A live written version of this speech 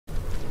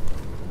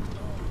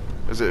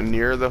Is it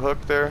near the hook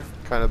there?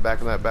 Kind of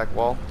back in that back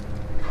wall?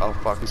 Oh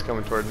fuck, he's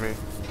coming toward me.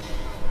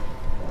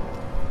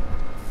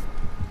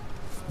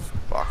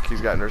 Fuck,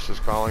 he's got nurses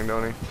calling,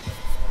 don't he?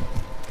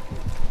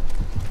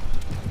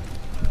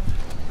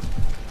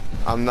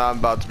 I'm not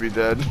about to be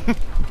dead.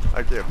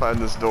 I can't find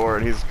this door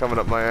and he's coming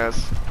up my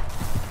ass.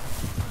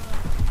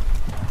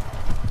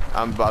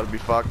 I'm about to be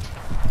fucked.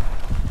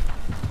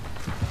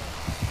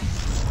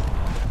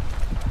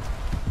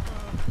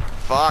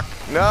 Fuck.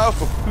 No!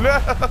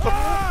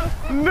 No!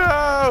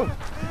 No!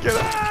 Get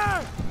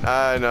out!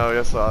 I know,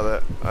 I saw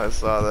that. I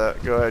saw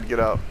that. Go ahead, get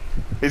out.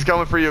 He's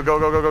coming for you. Go,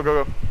 go, go, go,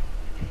 go, go.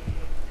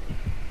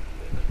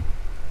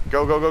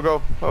 Go, go, go,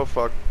 go. Oh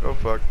fuck. Oh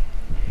fuck.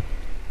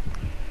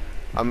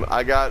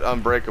 I got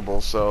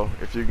Unbreakable, so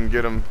if you can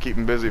get him, keep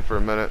him busy for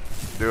a minute,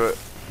 do it.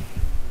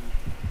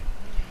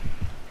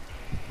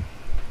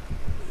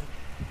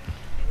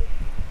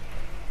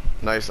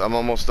 Nice, I'm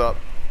almost up.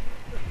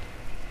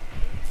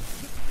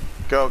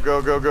 Go,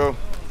 go, go, go.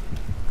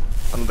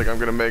 I don't think I'm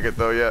gonna make it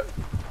though yet.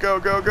 Go,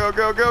 go, go,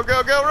 go, go,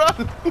 go, go,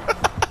 run!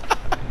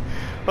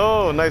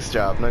 Oh, nice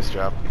job, nice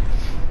job.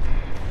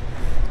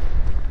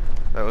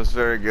 That was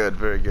very good,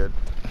 very good.